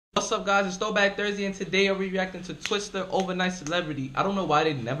What's up, guys? It's Throwback Thursday, and today we're reacting to Twista, Overnight Celebrity. I don't know why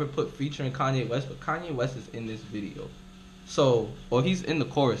they never put featuring Kanye West, but Kanye West is in this video. So, or he's in the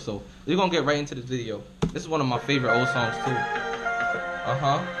chorus, so we're gonna get right into this video. This is one of my favorite old songs, too.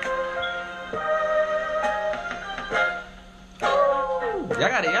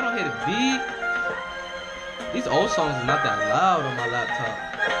 Y'all don't hear the beat? These old songs are not that loud on my laptop.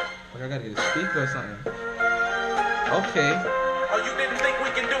 Like, I gotta get a speaker or something. Okay. Oh, you didn't think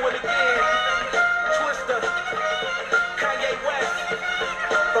we can do it again? Twista, Kanye West,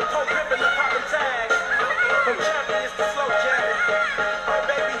 from Pope Pippin to Poppin' Tags, from champions to slow jam. Oh,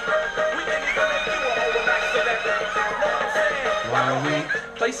 baby, we can even make you an overnight celebrity. Know what I'm saying? While we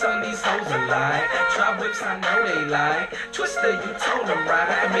play some of these hoes alike, try whips, I know they like. Twista, you told them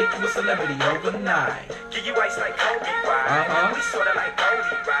right, I can make you a celebrity overnight. Give you ice like Kobe, right? We sorta like Cody,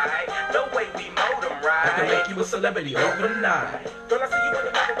 right? The way we mold them, right? I can make you a celebrity overnight. Girl, I see you in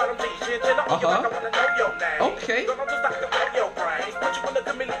the back of bottom jeans, shit, I like I wanna know your name. Okay. Girl, I'm just like a blow your brains, put you in the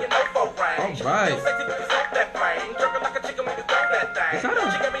chameleon OVO range. Alright. Feel sexy when you smoke that flame, jerking like a chicken when you throw that thing. She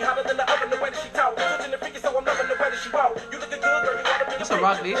got me hotter than the oven, the way that she talk, switching the freaky, so I'm loving the way that she walk. You looking good, girl, you wanna be That's a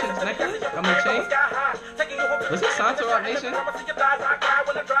Rock Nation's necklace? I mean, chain? Was it signed to Rock Nation? I'm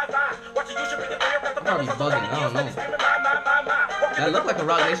probably bugging, I don't know. That looked like a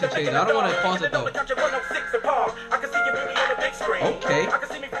Rock Nation chain. I don't want to pause it though. Okay. I can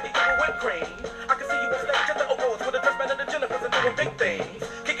see me with whipped cream. I can see you on stage at the awards with a dress better than Jennifer's and doing big things.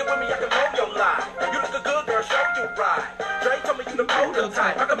 Kick it with me, I can mold your life. You look a good girl, show you right. Dre told me you the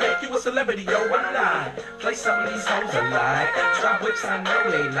prototype. I can make you a celebrity, yo, why not? Play some of these hoes alike. Drop whips, I know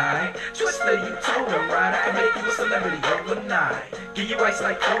they like. Twista, you told them right. I can make you a celebrity overnight. Give you ice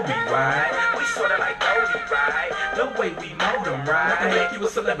like Kobe, right? We sorta like Cody, right? The way we mold them right. I can make you a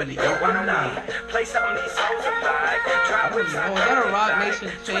celebrity overnight. Play some of these hoes alike. I don't know. Is that a Rock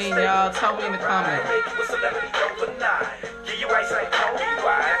Nation chain, y'all? Tell me in the comments. Make you a celebrity overnight. Give you ice like Kobe,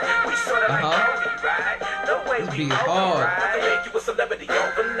 right? We sorta like Cody, right? The way we mold them right. I can make you a celebrity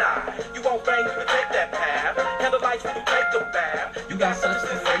overnight. You won't fame, you can take that path. Candlelights when you take the bath. You got such a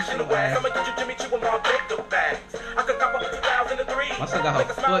sensational ass. I'ma get you Jimmy Choo and I'll take the bags. I could cop up 2003. My son got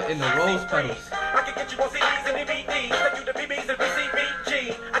her foot in the rose petals. I can get you on CDs and DVDs. Take you to BBs and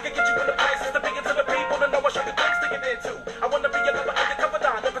BCBG. I can get you in the places to big into the people to know what sugar things to get into. I wanna be your lover, undercover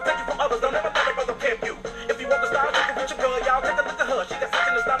don. Never take you from others. Don't ever let a brother pimp you. If you want the style, you can reach a girl. Y'all take a look at her. She got such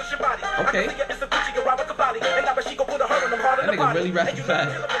an astonishing body. Okay. I can see her in some Gucci and Robert Cavalli. And now she gon' put a hurt on them hard in the body. Really rapping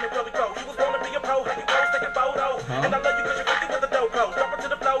fast. You was born to be a pro. How you pose, taking photos. And I love you cause you freaky with the dope pose. Drop it to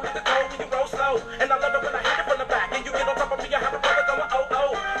the flow, hit the cold when you roll slow. And I love it when I hit it from the back. And you get on top of me, I have a brother going oh.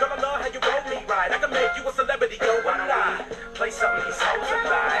 Girl, I love how you roll me right. I can make you a celebrity, go online. Play some of these hoes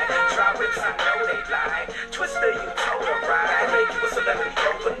alike. Try whips, I know they like. Twista, you told her right. I can make you a celebrity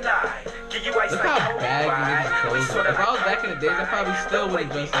overnight. Give you ice Look like how bad you make his clothes look. If I was back in the days, I probably still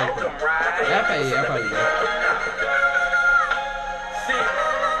wouldn't dress like that. Yeah, I probably would.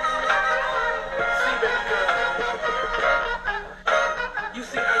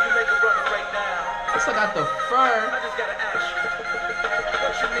 I still got the fur. I just gotta ask you,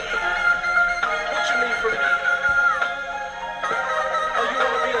 what you need? What you need from me? Oh, you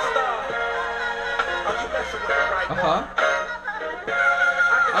wanna be a star? Oh, you messing with it right now.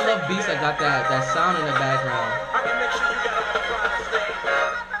 I love beats that got that sound in the background. I can make sure you got up on the finest stage.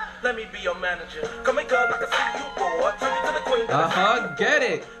 Let me be your manager. Come and girl, I can see you bored. Take you to the queen. Get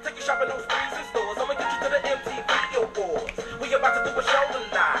it. Take you shopping those streets and stores. I'ma get you to the MTV Awards. We about to do a show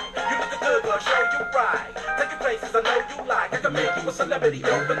tonight. You look good, girl, show you right. Take you places I know you like. I can make you a celebrity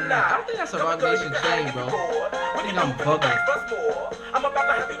overnight. I don't think that's a Rock Nation chain, bro. I think I'm bugging. I'm about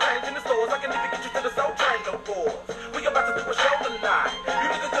to have you change in the stores. I can even get you to the Soul Train Awards. We about to do a show tonight. You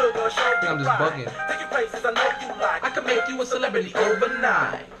look good, girl, show you I'm just bugging. Take you places I know you like. I can make you a celebrity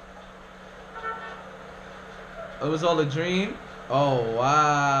overnight. It was all a dream? Oh,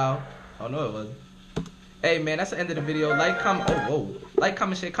 wow. Oh, no, it wasn't. Hey, man, that's the end of the video. Like, comment, like,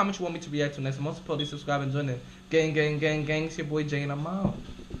 comment, share, comment you want me to react to next. Most importantly, subscribe and join in. Gang, gang, gang, gang. It's your boy Jay, and I'm out.